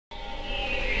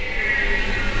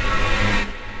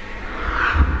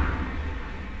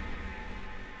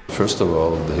First of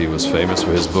all, he was famous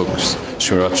for his books,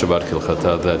 Shmirat Shabbat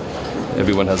Kilchata, that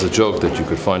everyone has a joke that you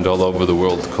could find all over the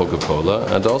world, Coca-Cola,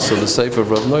 and also the Sefer of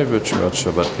Rav Neuwirth, Shmirat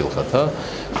Shabbat Kilchata,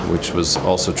 which was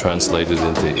also translated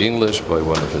into English by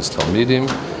one of his Talmidim.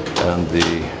 And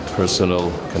the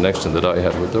personal connection that I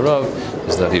had with the Rav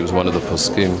is that he was one of the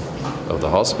poskim of the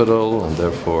hospital, and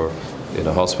therefore, in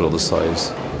a hospital the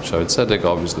size of Shaarei Tzedek,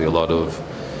 obviously a lot of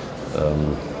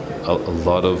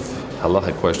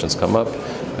halachic questions come up,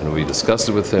 and we discussed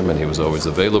it with him, and he was always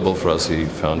available for us. He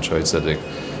found Shaarei Tzedek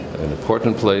an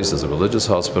important place as a religious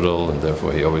hospital, and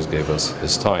therefore he always gave us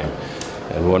his time.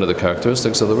 And one of the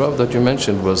characteristics of the Rav that you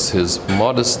mentioned was his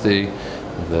modesty,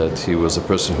 that he was a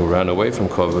person who ran away from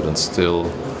COVID, and still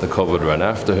the COVID ran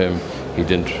after him. He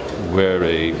didn't wear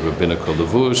a rabbinical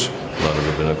levush, not a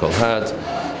rabbinical hat.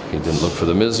 He didn't look for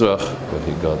the Mizrach, but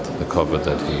he got the cover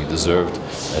that he deserved,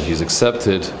 and he's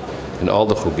accepted in all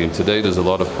the chugim. Today there's a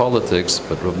lot of politics,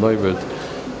 but Rav Neuwirth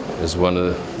is one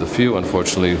of the few,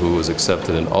 unfortunately, who is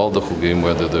accepted in all the chugim,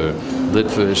 whether they're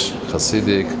Litvish,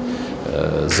 Hasidic,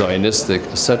 Zionistic,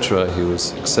 etc. He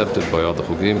was accepted by all the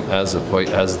chugim as a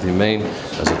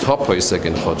top posek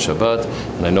in Chod Shabbat.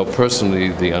 And I know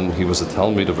personally he was a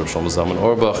Talmid of Rav Shlomo Zalman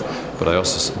Auerbach, but I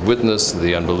also witnessed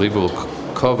the unbelievable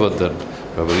cover that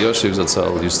Rabbi Yehoshua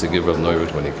Zatzal used to give Rav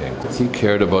Neuwirth when he came. He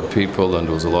cared about people, and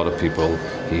there was a lot of people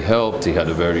he helped. He had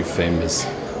a very famous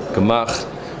gemach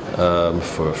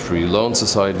for a free loan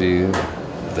society,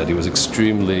 that he was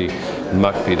extremely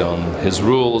makpid on his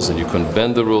rules, and you couldn't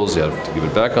bend the rules. You had to give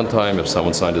it back on time. If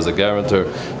someone signed as a guarantor,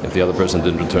 if the other person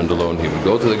didn't return the loan, he would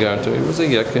go to the guarantor. He was a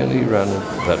yekka, and he ran it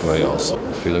that way also.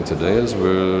 The feeling today is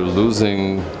we're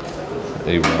losing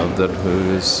a Rav that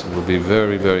will be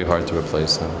very, very hard to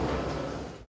replace now.